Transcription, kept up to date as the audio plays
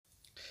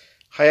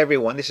Hi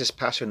everyone, this is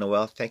Pastor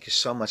Noel. Thank you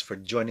so much for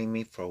joining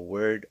me for a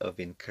word of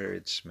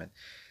encouragement.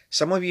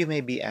 Some of you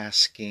may be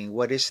asking,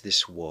 what is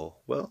this woe?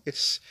 Well,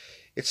 it's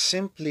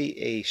simply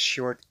a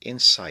short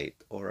insight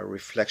or a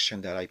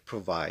reflection that I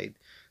provide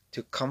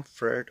to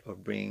comfort or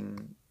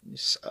bring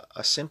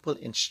a simple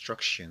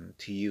instruction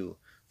to you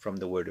from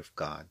the Word of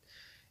God.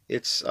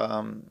 It's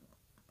um,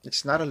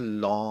 it's not a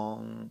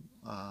long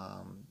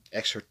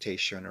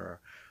exhortation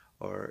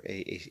or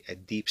a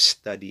deep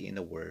study in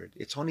the Word.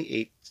 It's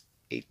only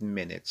 8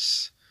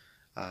 minutes,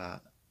 uh,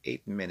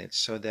 8 minutes,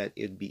 so that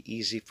it'd be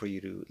easy for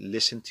you to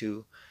listen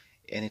to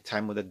any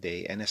time of the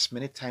day and as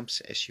many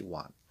times as you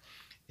want.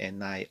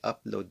 And I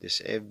upload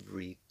this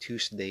every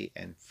Tuesday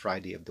and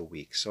Friday of the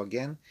week. So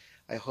again,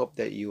 I hope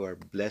that you are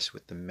blessed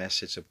with the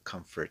message of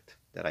comfort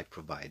that I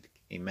provide.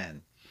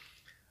 Amen.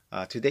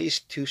 Today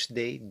is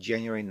Tuesday,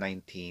 January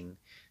 19,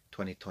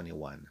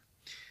 2021.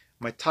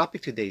 My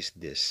topic today is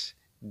this: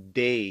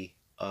 Day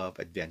of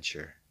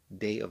Adventure.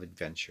 Day of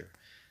Adventure.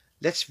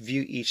 Let's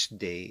view each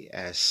day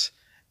as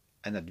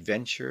an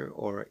adventure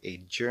or a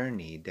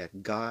journey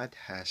that God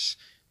has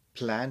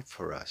planned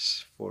for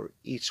us, for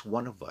each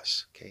one of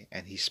us, okay?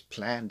 And He's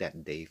planned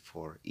that day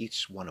for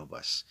each one of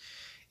us.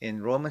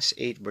 In Romans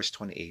 8, verse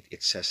 28,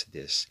 it says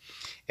this: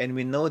 And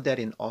we know that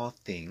in all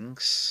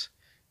things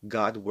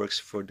God works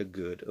for the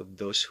good of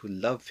those who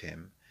love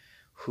Him,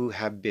 who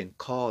have been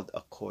called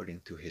according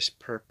to His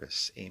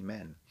purpose.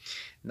 Amen.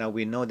 Now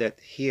we know that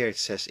here it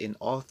says in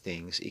all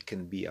things, it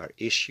can be our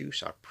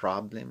issues, our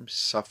problems,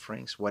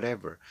 sufferings,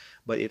 whatever,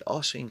 but it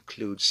also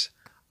includes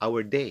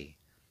our day.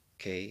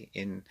 Okay,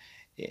 in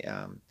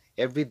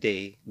every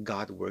day,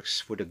 God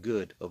works for the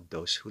good of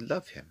those who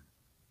love Him.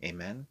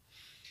 Amen.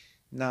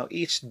 Now,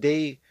 each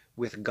day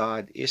with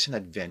God is an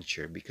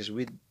adventure because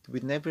we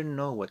never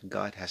know what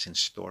God has in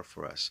store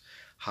for us,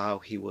 how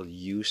He will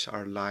use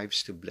our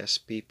lives to bless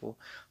people,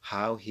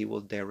 how He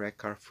will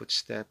direct our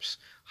footsteps,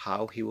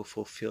 how He will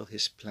fulfill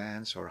His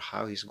plans, or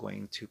how He's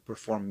going to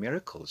perform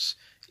miracles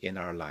in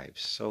our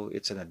lives. So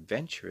it's an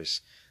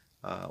adventurous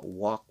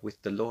walk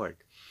with the Lord.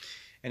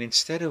 And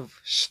instead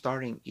of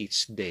starting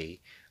each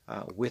day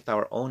with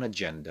our own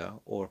agenda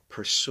or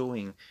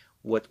pursuing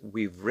what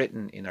we've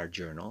written in our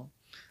journal,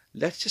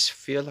 let's just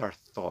fill our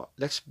thought.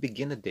 Let's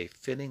begin the day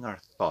filling our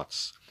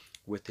thoughts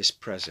with His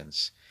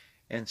presence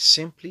and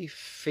simply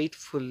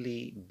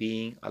faithfully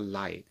being a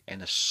light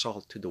and a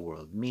salt to the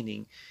world,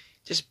 meaning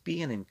just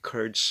be an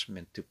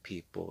encouragement to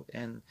people.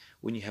 And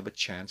when you have a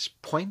chance,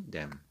 point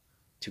them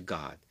to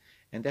God.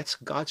 And that's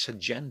God's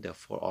agenda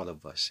for all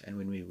of us. And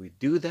when we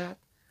do that,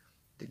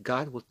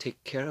 God will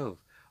take care of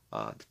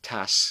the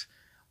tasks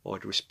or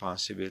the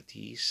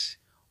responsibilities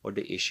or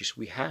the issues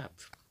we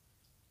have.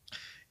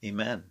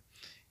 Amen.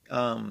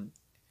 Um,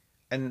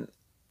 and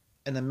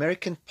An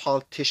American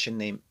politician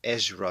named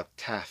Ezra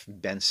Taft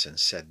Benson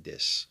said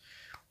this: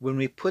 When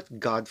we put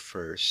God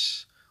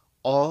first,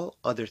 all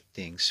other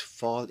things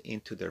fall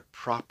into their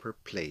proper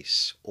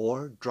place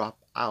or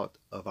drop out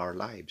of our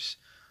lives.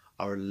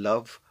 Our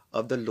love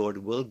of the Lord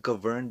will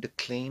govern the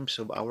claims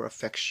of our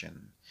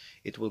affection.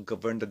 It will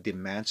govern the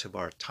demands of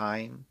our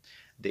time,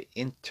 the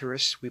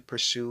interests we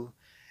pursue,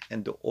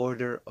 and the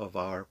order of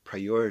our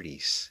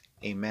priorities.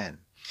 Amen.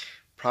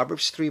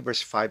 Proverbs 3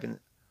 verse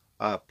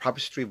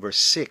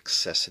 6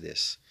 says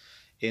this: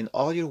 In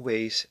all your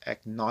ways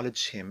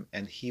acknowledge Him,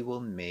 and He will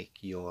make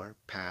your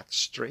path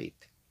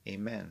straight.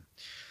 Amen.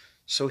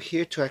 So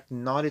here, to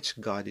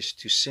acknowledge God is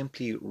to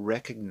simply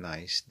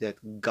recognize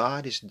that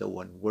God is the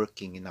one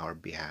working in our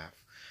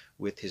behalf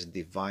with His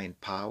divine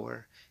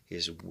power,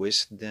 His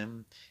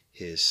wisdom,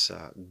 His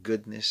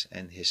goodness,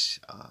 and His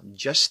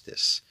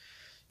justice.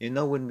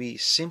 When we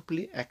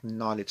simply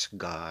acknowledge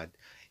God,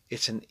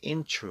 it's an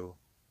intro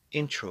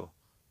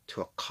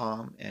to a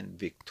calm and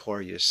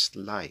victorious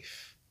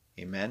life.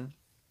 Amen.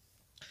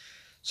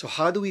 So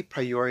how do we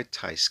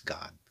prioritize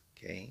God?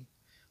 Okay.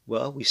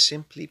 Well, we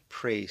simply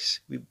praise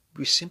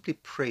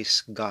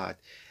God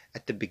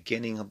at the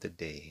beginning of the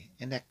day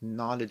and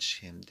acknowledge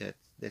Him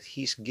that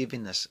He's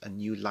given us a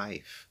new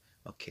life.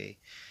 Okay.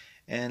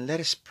 And let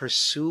us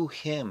pursue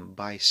Him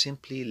by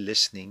simply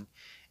listening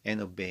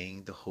and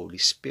obeying the Holy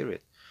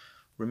Spirit.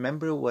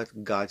 Remember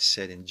what God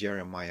said in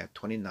Jeremiah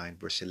 29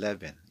 verse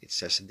 11. It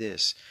says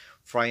this: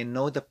 For I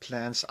know the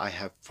plans I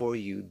have for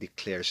you,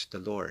 declares the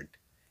Lord.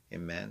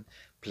 Amen.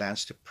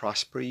 Plans to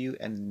prosper you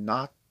and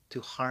not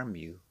to harm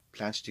you.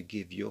 Plans to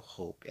give you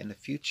hope and a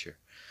future.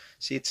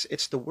 See,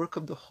 it's the work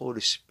of the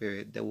Holy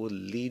Spirit that will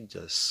lead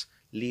us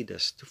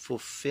to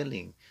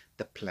fulfilling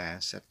the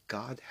plans that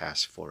God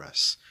has for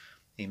us.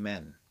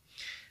 Amen.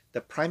 The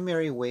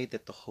primary way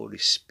that the Holy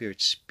Spirit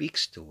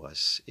speaks to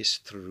us is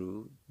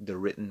through the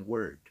written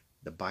word,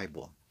 the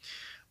Bible.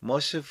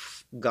 Most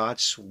of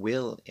God's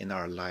will in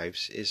our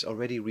lives is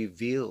already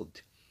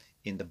revealed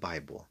in the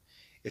Bible.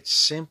 It's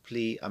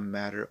simply a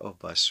matter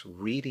of us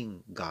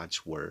reading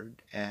God's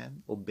word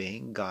and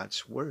obeying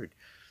God's word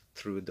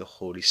through the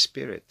Holy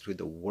Spirit, through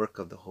the work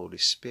of the Holy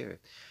Spirit.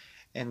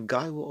 And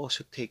God will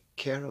also take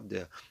care of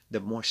the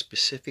more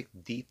specific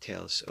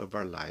details of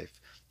our life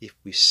if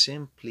we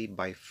simply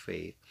by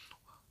faith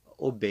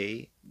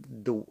obey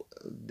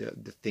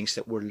the things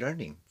that we're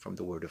learning from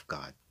the Word of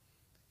God.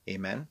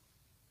 Amen.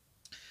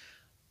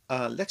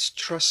 Let's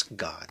trust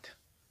God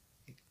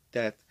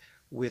that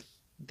with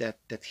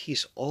that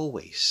He's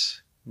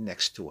always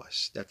next to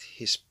us, that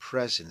His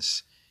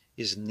presence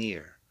is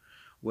near,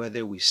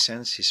 whether we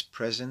sense His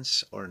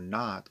presence or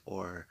not,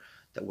 or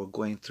that we're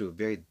going through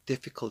very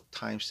difficult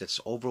times that's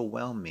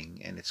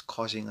overwhelming and it's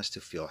causing us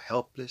to feel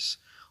helpless,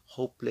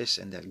 hopeless,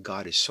 and that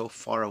God is so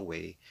far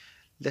away.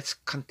 Let's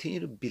continue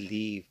to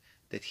believe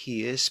that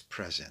He is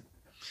present.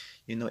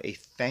 You know, a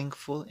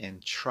thankful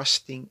and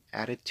trusting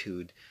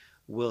attitude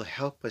will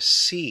help us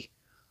see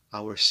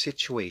our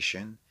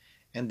situation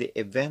and the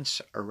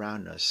events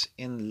around us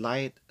in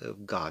light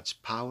of God's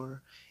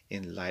power,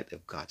 in light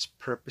of God's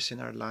purpose in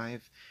our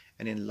life,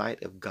 and in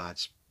light of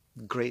God's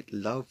great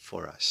love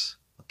for us.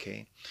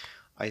 Okay?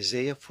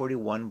 Isaiah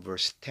 41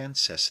 verse 10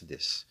 says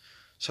this,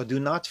 "So do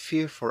not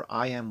fear, for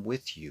I am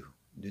with you.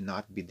 Do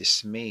not be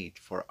dismayed,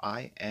 for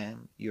I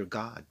am your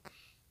God.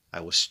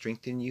 I will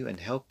strengthen you and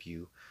help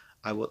you.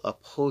 I will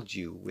uphold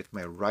you with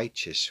my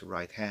righteous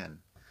right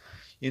hand."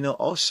 You know,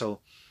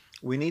 also,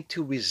 we need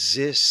to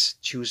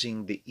resist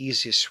choosing the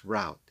easiest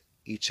route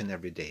each and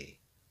every day.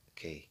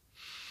 Okay?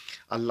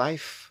 A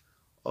life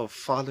of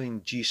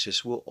following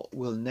Jesus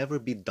will never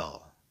be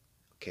dull,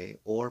 okay,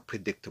 or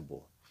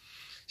predictable,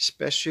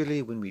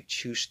 especially when we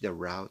choose the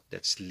route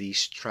that's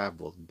least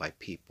traveled by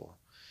people.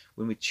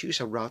 When we choose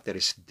a route that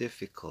is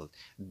difficult,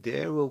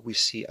 there will we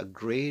see a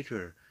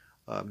greater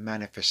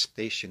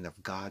manifestation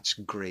of God's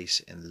grace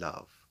and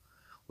love.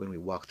 When we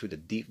walk through the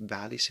deep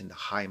valleys and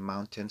the high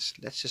mountains,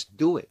 let's just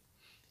do it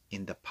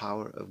in the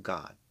power of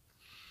God.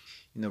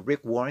 You know,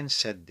 Rick Warren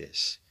said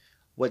this,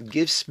 "What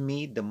gives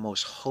me the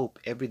most hope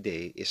every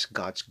day is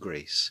God's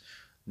grace,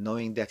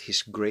 knowing that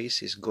His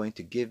grace is going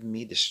to give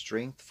me the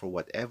strength for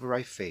whatever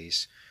I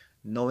face,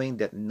 knowing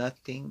that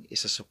nothing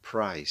is a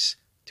surprise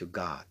to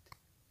God."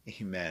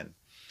 Amen.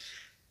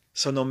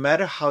 So no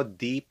matter how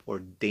deep or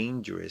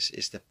dangerous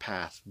is the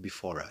path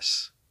before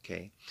us,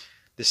 okay,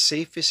 the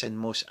safest and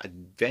most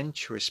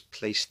adventurous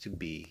place to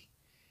be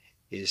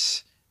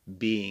is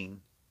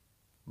being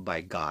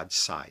by God's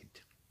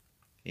side.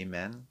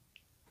 Amen.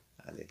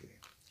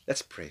 Hallelujah.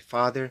 Let's pray.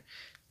 Father,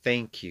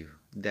 thank you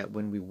that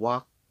when we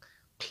walk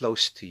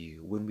close to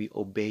you, when we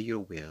obey your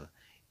will,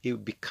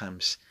 it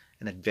becomes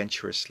an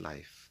adventurous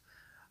life,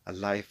 a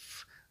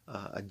life,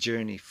 a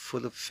journey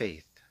full of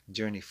faith, a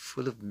journey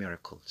full of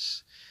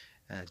miracles,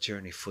 a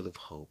journey full of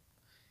hope.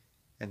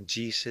 And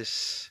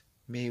Jesus,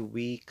 may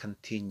we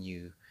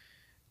continue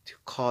to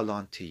call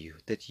on to you,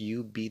 that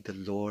you be the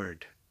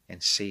Lord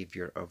and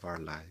Savior of our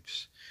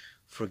lives.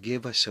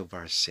 Forgive us of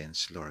our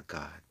sins, Lord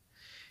God,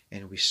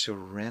 and we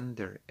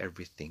surrender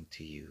everything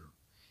to you.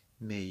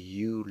 May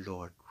you,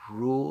 Lord,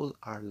 rule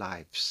our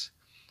lives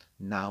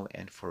now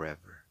and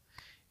forever.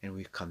 And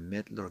we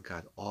commit, Lord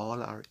God,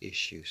 all our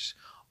issues,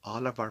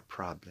 all of our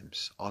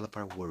problems, all of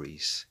our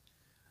worries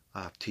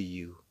to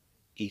you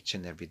each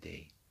and every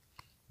day.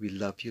 We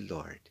love you,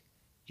 Lord.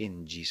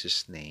 In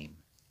Jesus' name,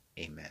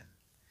 amen.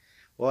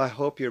 Well, I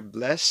hope you're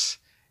blessed,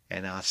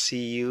 and I'll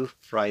see you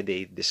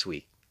Friday this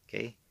week.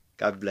 Okay?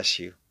 God bless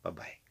you.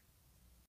 Bye-bye.